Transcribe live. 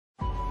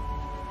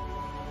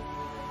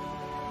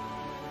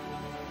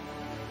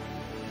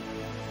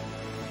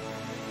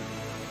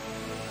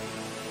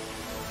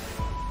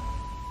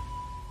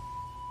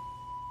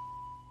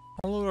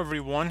Hello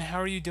everyone, how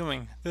are you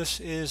doing? This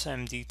is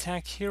MD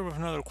Tech here with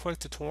another quick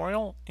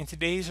tutorial. In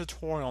today's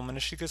tutorial, I'm going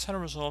to show you guys how to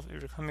resolve if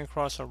you're coming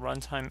across a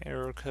runtime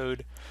error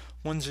code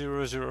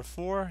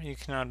 1004. You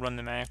cannot run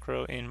the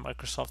macro in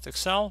Microsoft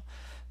Excel.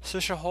 So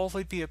this should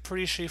hopefully be a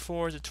pretty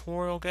straightforward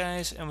tutorial,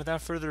 guys, and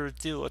without further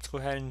ado, let's go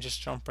ahead and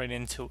just jump right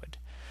into it.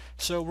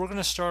 So we're going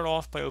to start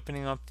off by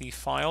opening up the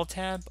File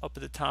tab up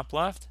at the top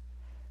left,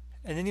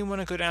 and then you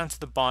want to go down to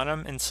the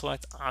bottom and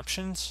select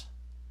Options.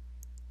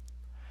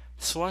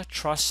 Select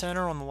Trust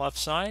Center on the left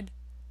side,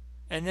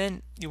 and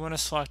then you want to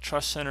select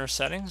Trust Center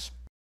Settings.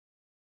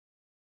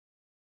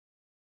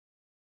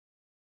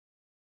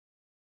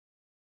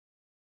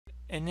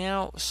 And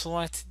now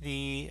select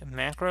the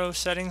Macro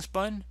Settings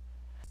button.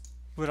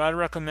 What I'd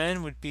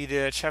recommend would be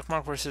the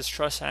checkmark where it says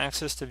Trust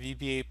Access to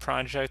VBA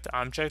Project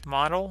Object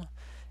Model.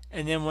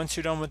 And then once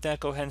you're done with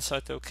that, go ahead and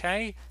select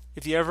OK.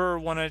 If you ever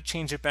want to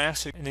change it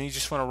back, and then you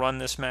just want to run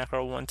this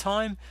macro one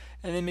time,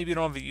 and then maybe you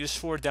don't have a use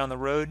for it down the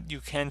road, you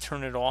can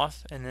turn it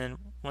off, and then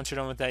once you're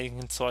done with that, you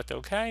can select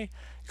OK.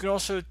 You can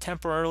also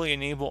temporarily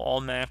enable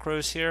all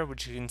macros here,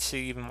 which you can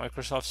see even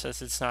Microsoft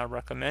says it's not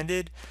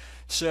recommended.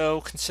 So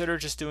consider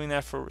just doing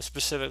that for a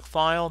specific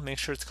file. Make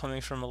sure it's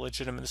coming from a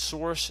legitimate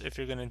source if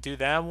you're going to do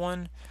that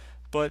one.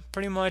 But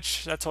pretty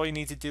much that's all you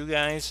need to do,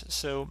 guys.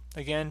 So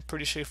again,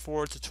 pretty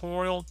straightforward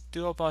tutorial.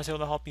 Do hope I was able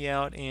to help you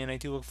out, and I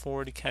do look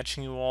forward to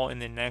catching you all in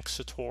the next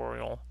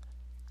tutorial.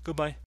 Goodbye.